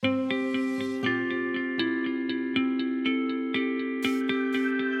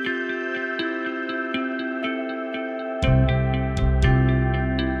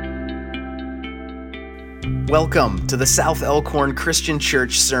Welcome to the South Elkhorn Christian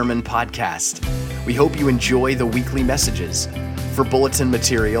Church Sermon Podcast. We hope you enjoy the weekly messages. For bulletin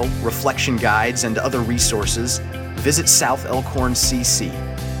material, reflection guides, and other resources, visit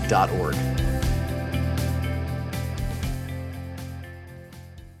southelkhorncc.org.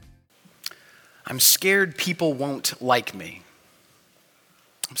 I'm scared people won't like me.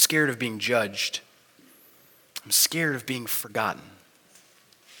 I'm scared of being judged. I'm scared of being forgotten.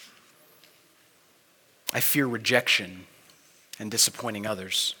 I fear rejection and disappointing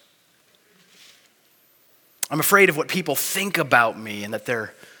others. I'm afraid of what people think about me and that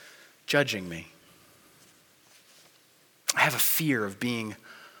they're judging me. I have a fear of being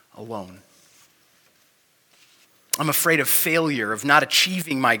alone. I'm afraid of failure, of not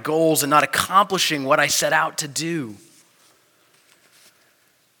achieving my goals and not accomplishing what I set out to do.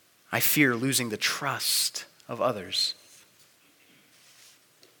 I fear losing the trust of others.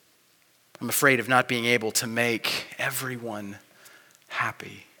 I'm afraid of not being able to make everyone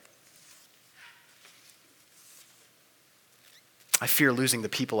happy. I fear losing the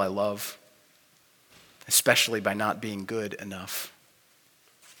people I love, especially by not being good enough.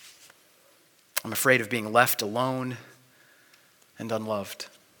 I'm afraid of being left alone and unloved.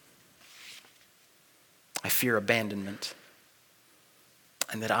 I fear abandonment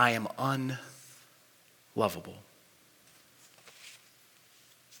and that I am unlovable.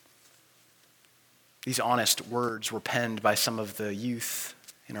 These honest words were penned by some of the youth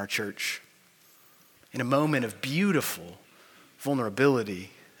in our church in a moment of beautiful vulnerability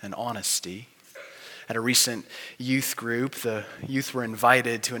and honesty. At a recent youth group, the youth were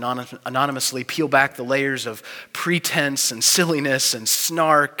invited to anonymously peel back the layers of pretense and silliness and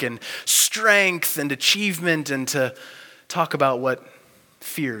snark and strength and achievement and to talk about what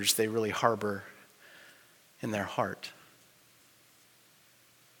fears they really harbor in their heart.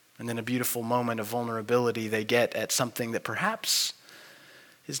 And in a beautiful moment of vulnerability, they get at something that perhaps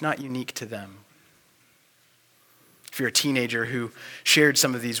is not unique to them. If you're a teenager who shared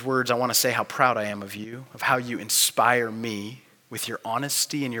some of these words, I want to say how proud I am of you, of how you inspire me with your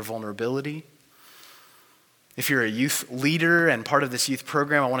honesty and your vulnerability. If you're a youth leader and part of this youth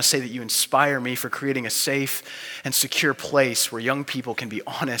program, I want to say that you inspire me for creating a safe and secure place where young people can be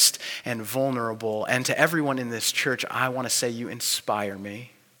honest and vulnerable. And to everyone in this church, I want to say you inspire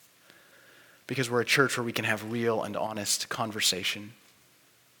me, because we're a church where we can have real and honest conversation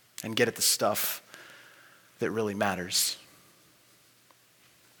and get at the stuff that really matters.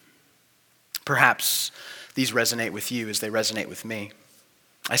 Perhaps these resonate with you as they resonate with me.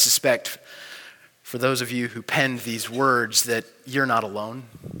 I suspect for those of you who penned these words that you're not alone,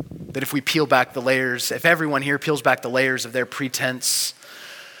 that if we peel back the layers, if everyone here peels back the layers of their pretense,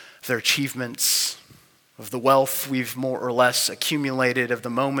 of their achievements, of the wealth we've more or less accumulated, of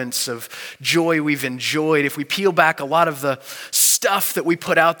the moments of joy we've enjoyed, if we peel back a lot of the stuff that we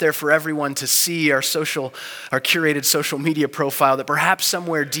put out there for everyone to see, our curated social media profile, that perhaps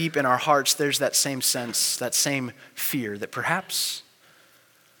somewhere deep in our hearts there's that same sense, that same fear that perhaps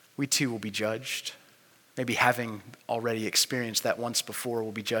we too will be judged. Maybe having already experienced that once before,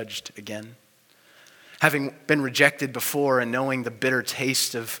 we'll be judged again. Having been rejected before and knowing the bitter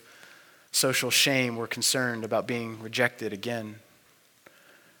taste of social shame, we're concerned about being rejected again.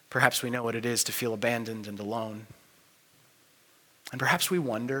 Perhaps we know what it is to feel abandoned and alone. And perhaps we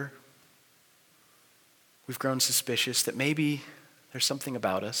wonder, we've grown suspicious that maybe there's something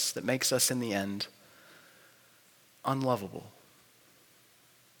about us that makes us in the end unlovable,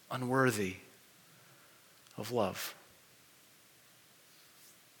 unworthy of love.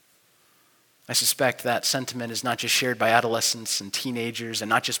 I suspect that sentiment is not just shared by adolescents and teenagers and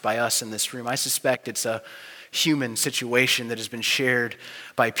not just by us in this room. I suspect it's a human situation that has been shared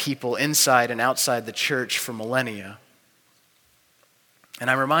by people inside and outside the church for millennia. And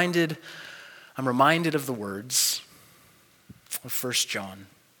I'm reminded of the words of 1 John,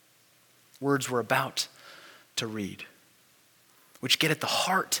 words we're about to read, which get at the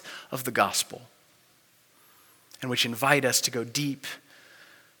heart of the gospel and which invite us to go deep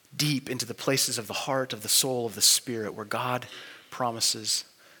into the places of the heart, of the soul, of the spirit, where God promises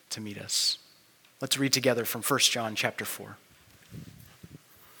to meet us. Let's read together from 1 John chapter 4.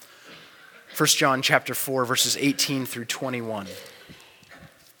 1 John chapter 4, verses 18 through 21.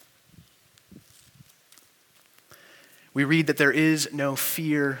 We read that there is no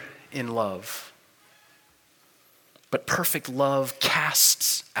fear in love, but perfect love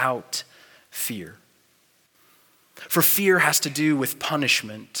casts out fear. For fear has to do with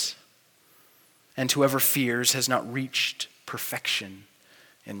punishment, and whoever fears has not reached perfection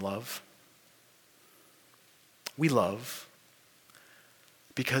in love. We love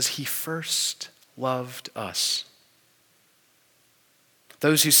because he first loved us.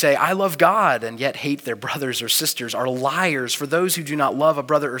 Those who say, I love God, and yet hate their brothers or sisters are liars. For those who do not love a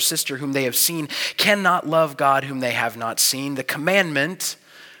brother or sister whom they have seen cannot love God whom they have not seen. The commandment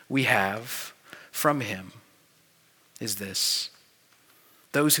we have from him is this: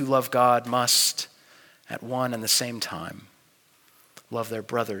 those who love God must, at one and the same time, love their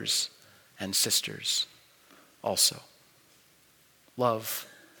brothers and sisters also. Love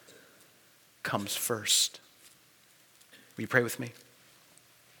comes first. Will you pray with me?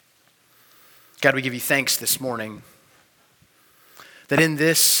 God, we give you thanks this morning that in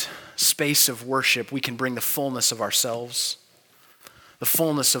this space of worship we can bring the fullness of ourselves, the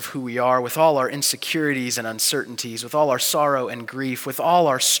fullness of who we are, with all our insecurities and uncertainties, with all our sorrow and grief, with all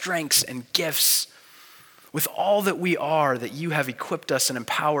our strengths and gifts, with all that we are, that you have equipped us and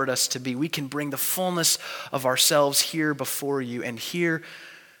empowered us to be. We can bring the fullness of ourselves here before you and here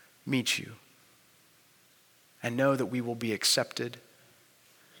meet you and know that we will be accepted,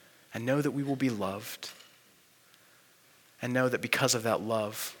 and know that we will be loved, and know that because of that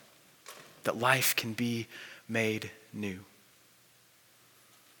love, that life can be made new.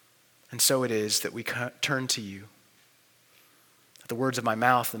 And so it is that we turn to you. That the words of my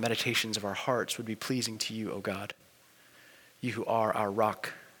mouth and the meditations of our hearts would be pleasing to you, O God, you who are our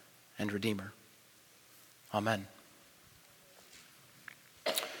rock and redeemer. Amen.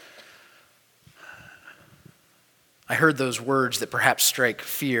 I heard those words that perhaps strike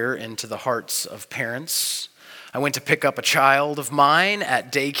fear into the hearts of parents. I went to pick up a child of mine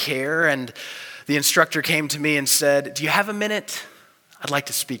at daycare, and the instructor came to me and said, "Do you have a minute? I'd like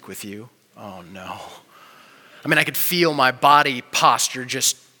to speak with you." Oh no. I mean, I could feel my body posture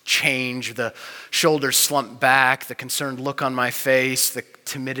just change, the shoulders slump back, the concerned look on my face, the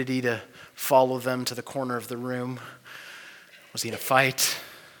timidity to follow them to the corner of the room. Was he in a fight?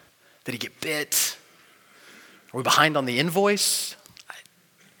 Did he get bit? Are we behind on the invoice?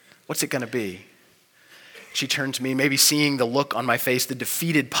 What's it going to be? She turned to me, maybe seeing the look on my face, the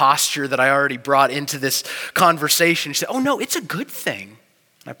defeated posture that I already brought into this conversation. She said, "Oh no, it's a good thing."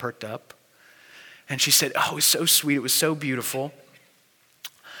 And I perked up. And she said, "Oh, it was so sweet. It was so beautiful.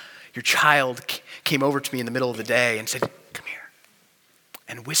 Your child came over to me in the middle of the day and said, 'Come here,'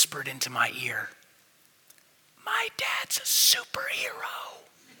 and whispered into my ear, 'My dad's a superhero.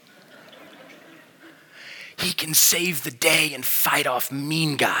 He can save the day and fight off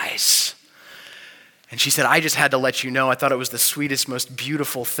mean guys.'" And she said, "I just had to let you know. I thought it was the sweetest, most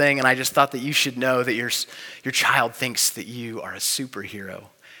beautiful thing. And I just thought that you should know that your child thinks that you are a superhero."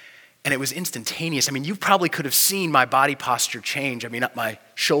 And it was instantaneous. I mean, you probably could have seen my body posture change. I mean, my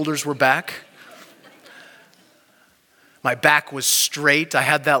shoulders were back. My back was straight. I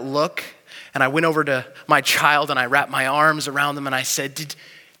had that look. And I went over to my child and I wrapped my arms around them and I said,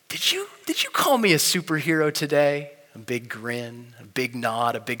 Did you call me a superhero today?" A big grin, a big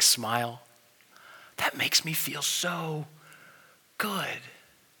nod, a big smile. That makes me feel so good.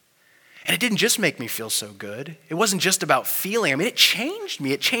 And it didn't just make me feel so good. It wasn't just about feeling. I mean, it changed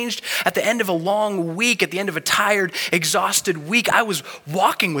me. It changed at the end of a long week, at the end of a tired, exhausted week. I was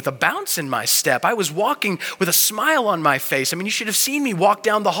walking with a bounce in my step. I was walking with a smile on my face. I mean, you should have seen me walk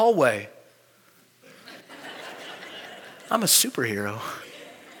down the hallway. I'm a superhero.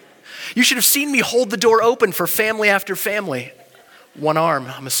 You should have seen me hold the door open for family after family. One arm,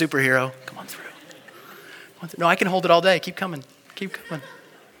 I'm a superhero. Come on through. No, I can hold it all day. Keep coming. Keep coming.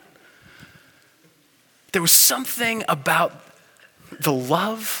 There was something about the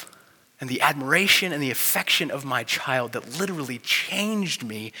love and the admiration and the affection of my child that literally changed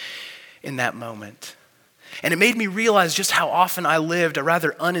me in that moment. And it made me realize just how often I lived a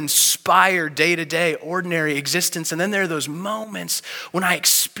rather uninspired day-to-day ordinary existence. And then there are those moments when I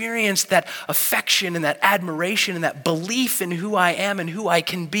experienced that affection and that admiration and that belief in who I am and who I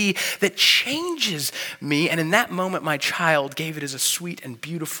can be that changes me. And in that moment, my child gave it as a sweet and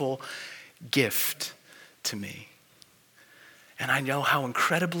beautiful gift to me. And I know how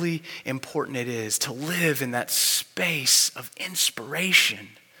incredibly important it is to live in that space of inspiration,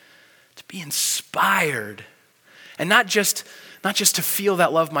 to be inspired, and not just to feel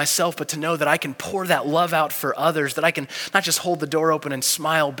that love myself, but to know that I can pour that love out for others, that I can not just hold the door open and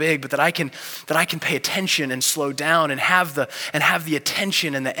smile big, but that I can pay attention and slow down and have the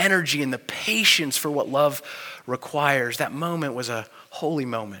attention and the energy and the patience for what love requires. That moment was a holy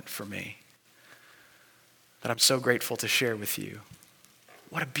moment for me that I'm so grateful to share with you.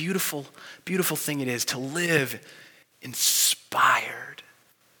 What a beautiful, beautiful thing it is to live inspired.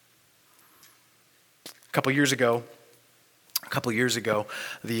 A couple years ago, A couple years ago,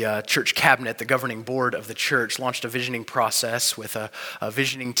 the church cabinet, the governing board of the church, launched a visioning process with a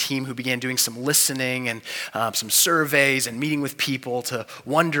visioning team who began doing some listening and some surveys and meeting with people to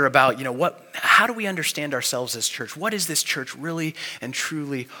wonder about, how do we understand ourselves as church? What is this church really and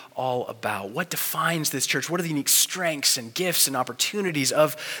truly all about? What defines this church? What are the unique strengths and gifts and opportunities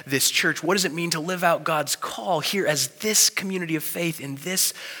of this church? What does it mean to live out God's call here as this community of faith in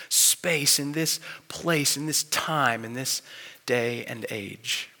this space, in this place, in this time, in this day and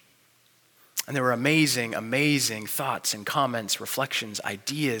age? And there were amazing, amazing thoughts and comments, reflections,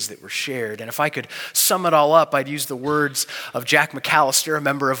 ideas that were shared. And if I could sum it all up, I'd use the words of Jack McAllister, a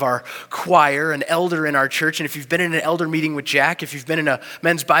member of our choir, an elder in our church. And if you've been in an elder meeting with Jack, if you've been in a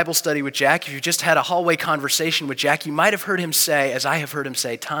men's Bible study with Jack, if you've just had a hallway conversation with Jack, you might have heard him say, as I have heard him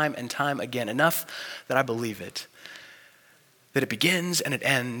say time and time again, enough that I believe it, that it begins and it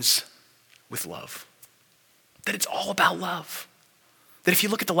ends with love. That it's all about love. That if you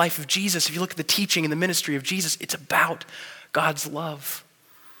look at the life of Jesus, if you look at the teaching and the ministry of Jesus, it's about God's love.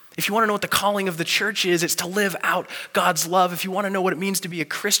 If you want to know what the calling of the church is, it's to live out God's love. If you want to know what it means to be a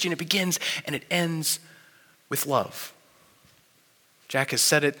Christian, it begins and it ends with love. Jack has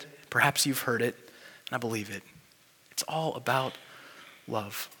said it, perhaps you've heard it, and I believe it. It's all about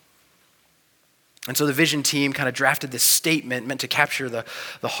love. And so the vision team kind of drafted this statement meant to capture the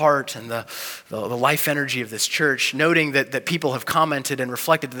heart and the life energy of this church, noting that people have commented and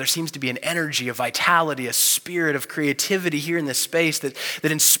reflected that there seems to be an energy, a vitality, a spirit of creativity here in this space, that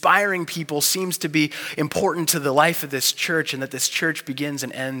inspiring people seems to be important to the life of this church, and that this church begins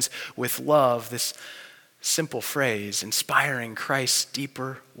and ends with love. This simple phrase, inspiring Christ's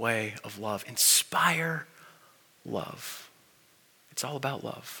deeper way of love. Inspire love. It's all about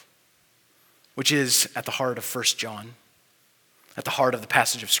love, which is at the heart of 1 John, at the heart of the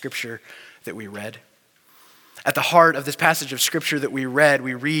passage of Scripture that we read. At the heart of this passage of Scripture that we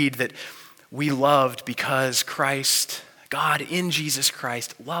read that we loved because Christ, God in Jesus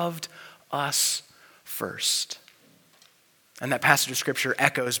Christ, loved us first. And that passage of Scripture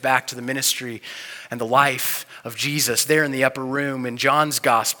echoes back to the ministry and the life of Jesus. There in the upper room in John's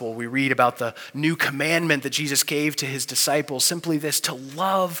gospel, we read about the new commandment that Jesus gave to his disciples, simply this: to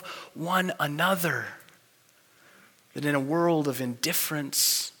love one another. That in a world of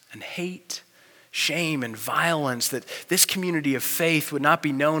indifference and hate, shame and violence, that this community of faith would not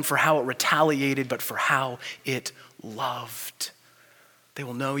be known for how it retaliated, but for how it loved. They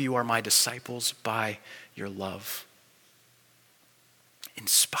will know you are my disciples by your love.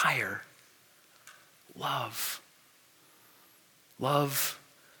 Inspire love. Love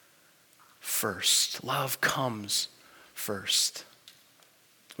first. Love comes first.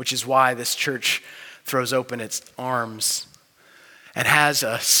 Which is why this church throws open its arms and has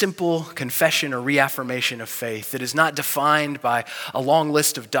a simple confession or reaffirmation of faith that is not defined by a long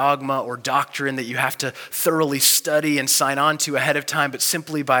list of dogma or doctrine that you have to thoroughly study and sign on to ahead of time, but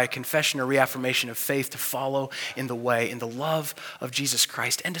simply by a confession or reaffirmation of faith to follow in the way, in the love of Jesus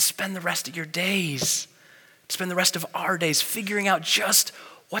Christ, and to spend the rest of your days, to spend the rest of our days figuring out just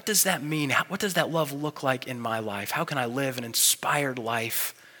what does that mean? What does that love look like in my life? How can I live an inspired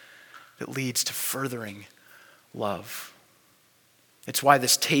life that leads to furthering love? It's why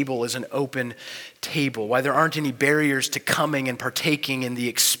this table is an open table, why there aren't any barriers to coming and partaking in the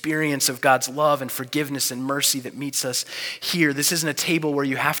experience of God's love and forgiveness and mercy that meets us here. This isn't a table where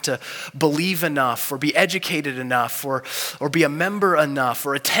you have to believe enough or be educated enough or be a member enough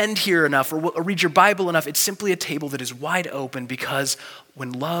or attend here enough or read your Bible enough. It's simply a table that is wide open because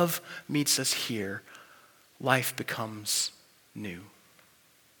when love meets us here, life becomes new.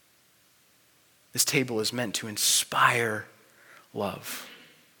 This table is meant to inspire love.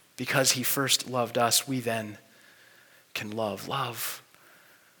 Because he first loved us, we then can love. Love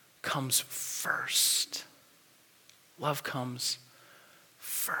comes first. Love comes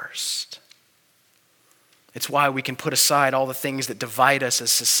first. It's why we can put aside all the things that divide us as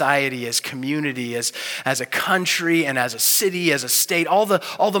society, as community, as a country, and as a city, as a state, all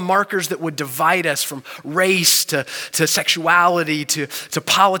the markers that would divide us from race to sexuality to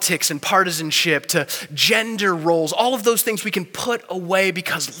politics and partisanship to gender roles. All of those things we can put away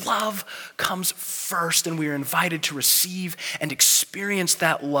because love comes first, and we are invited to receive and experience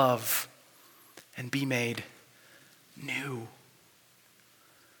that love and be made new.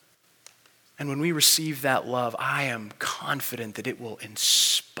 And when we receive that love, I am confident that it will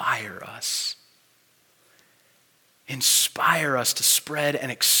inspire us. Inspire us to spread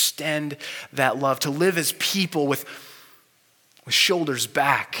and extend that love, to live as people with shoulders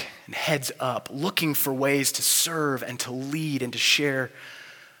back and heads up, looking for ways to serve and to lead and to share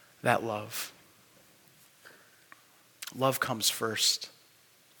that love. Love comes first.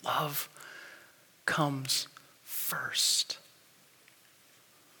 Love comes first.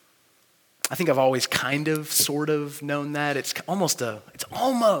 I think I've always kind of, sort of known that. It's almost a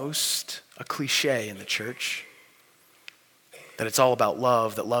cliche in the church. That it's all about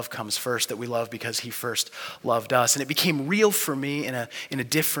love, that love comes first, that we love because he first loved us. And it became real for me in a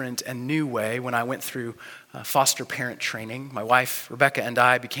different and new way when I went through foster parent training. My wife, Rebecca, and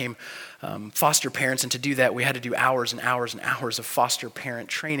I became foster parents, and to do that, we had to do hours and hours and hours of foster parent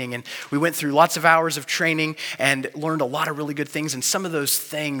training. And we went through lots of hours of training and learned a lot of really good things, and some of those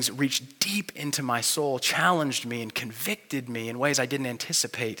things reached deep into my soul, challenged me and convicted me in ways I didn't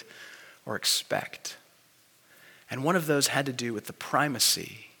anticipate or expect. And one of those had to do with the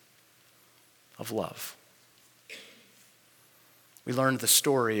primacy of love. We learned the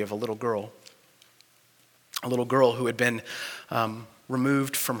story of a little girl who had been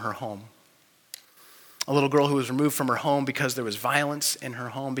removed from her home. A little girl who was removed from her home because there was violence in her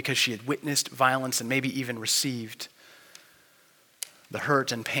home, because she had witnessed violence and maybe even received the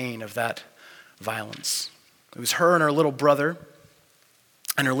hurt and pain of that violence. It was her and her little brother.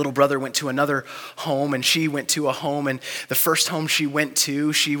 And her little brother went to another home, and she went to a home. And the first home she went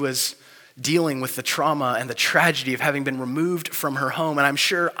to, she was dealing with the trauma and the tragedy of having been removed from her home. And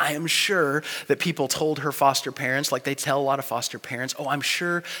I am sure that people told her foster parents, like they tell a lot of foster parents, oh, I'm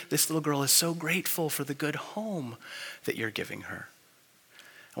sure this little girl is so grateful for the good home that you're giving her.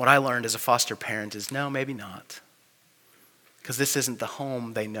 And what I learned as a foster parent is no, maybe not. Because this isn't the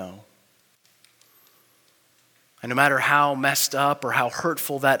home they know. And no matter how messed up or how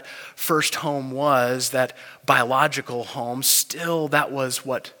hurtful that first home was, that biological home, still that was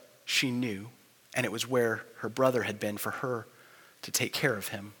what she knew. And it was where her brother had been for her to take care of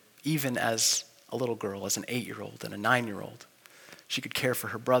him. Even as a little girl, as an 8-year-old and a 9-year-old. She could care for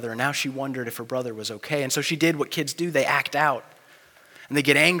her brother. And now she wondered if her brother was okay. And so she did what kids do. They act out. And they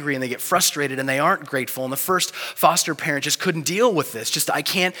get angry and they get frustrated and they aren't grateful. And the first foster parent just couldn't deal with this. I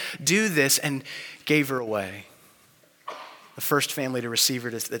can't do this, and gave her away. The first family to receive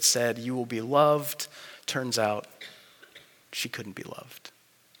her that said, you will be loved, turns out she couldn't be loved.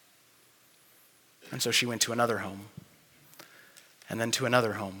 And so she went to another home, and then to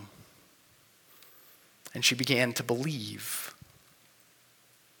another home. And she began to believe.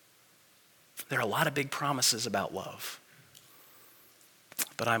 There are a lot of big promises about love,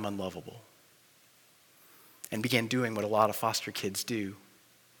 but I'm unlovable. And began doing what a lot of foster kids do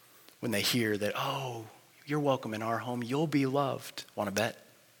when they hear that, oh, you're welcome in our home. You'll be loved. Want to bet?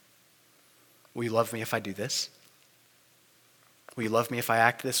 Will you love me if I do this? Will you love me if I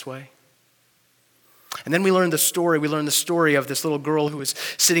act this way? And then we learned the story of this little girl who was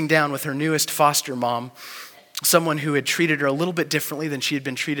sitting down with her newest foster mom, someone who had treated her a little bit differently than she had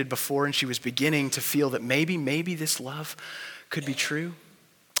been treated before, and she was beginning to feel that maybe this love could be true.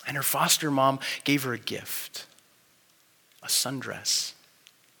 And her foster mom gave her a gift, a sundress.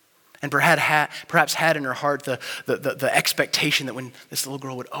 And perhaps had in her heart the expectation that when this little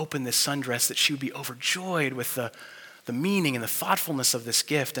girl would open this sundress, that she would be overjoyed with the meaning and the thoughtfulness of this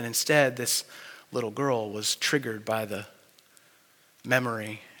gift. And instead, this little girl was triggered by the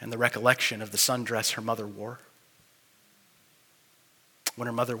memory and the recollection of the sundress her mother wore. When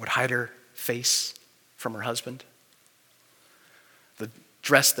her mother would hide her face from her husband. The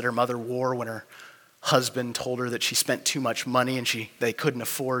dress that her mother wore when her husband told her that she spent too much money and they couldn't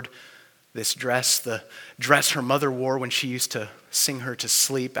afford this dress. The dress her mother wore when she used to sing her to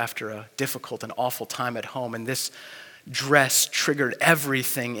sleep after a difficult and awful time at home. And this dress triggered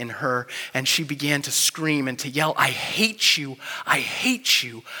everything in her, and she began to scream and to yell, I hate you, I hate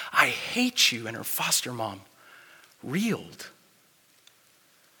you, I hate you. And her foster mom reeled.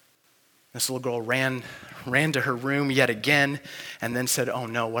 This little girl ran to her room yet again and then said, oh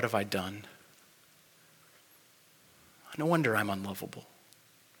no, what have I done? No wonder I'm unlovable.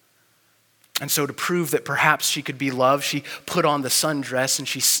 And so to prove that perhaps she could be loved, she put on the sundress and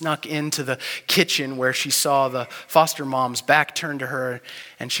she snuck into the kitchen where she saw the foster mom's back turned to her,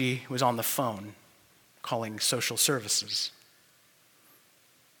 and she was on the phone calling social services.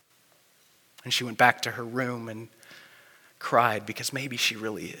 And she went back to her room and cried because maybe she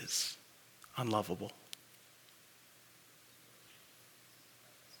really is unlovable.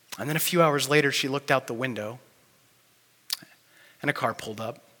 And then a few hours later, she looked out the window and a car pulled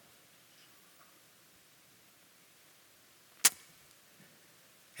up.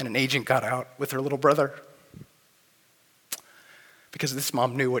 And an agent got out with her little brother. Because this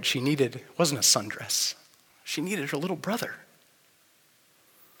mom knew what she needed wasn't a sundress. She needed her little brother.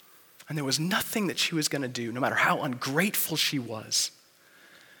 And there was nothing that she was going to do, no matter how ungrateful she was,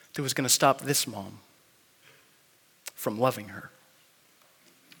 that was going to stop this mom from loving her.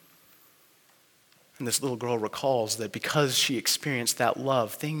 And this little girl recalls that because she experienced that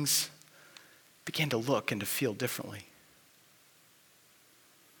love, things began to look and to feel differently.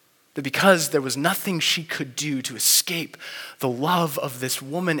 That because there was nothing she could do to escape the love of this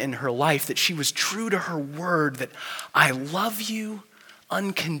woman in her life, that she was true to her word that I love you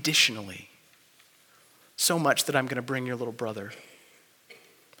unconditionally, so much that I'm going to bring your little brother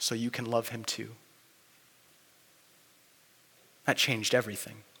so you can love him too. That changed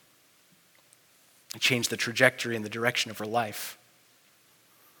everything. It changed the trajectory and the direction of her life.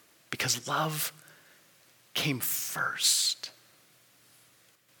 Because love came first.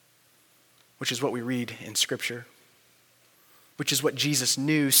 Which is what we read in Scripture. Which is what Jesus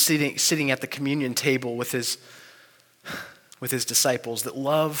knew sitting at the communion table with his disciples, that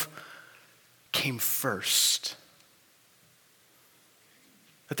love came first.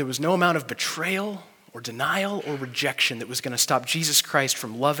 That there was no amount of betrayal or denial or rejection that was going to stop Jesus Christ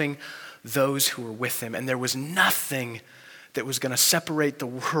from loving those who were with him. And there was nothing that was going to separate the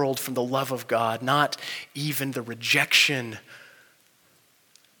world from the love of God, not even the rejection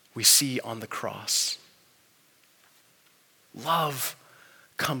we see on the cross. Love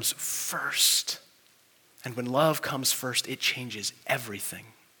comes first. And when love comes first, it changes everything.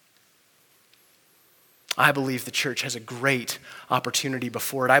 I believe the church has a great opportunity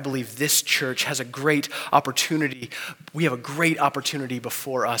before it. I believe this church has a great opportunity. We have a great opportunity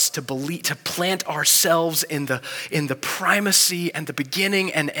before us to plant ourselves in the primacy and the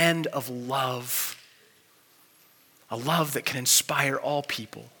beginning and end of love. A love that can inspire all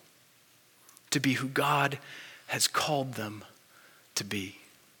people to be who God has called them to be.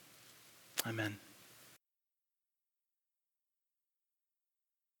 Amen.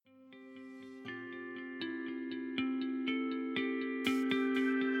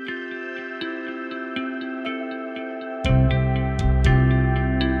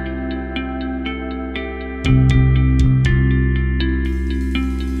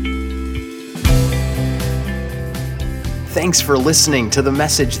 Thanks for listening to the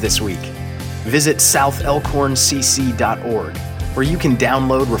message this week. Visit southelkhorncc.org, where you can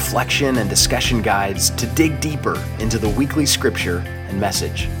download reflection and discussion guides to dig deeper into the weekly scripture and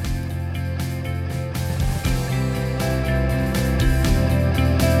message.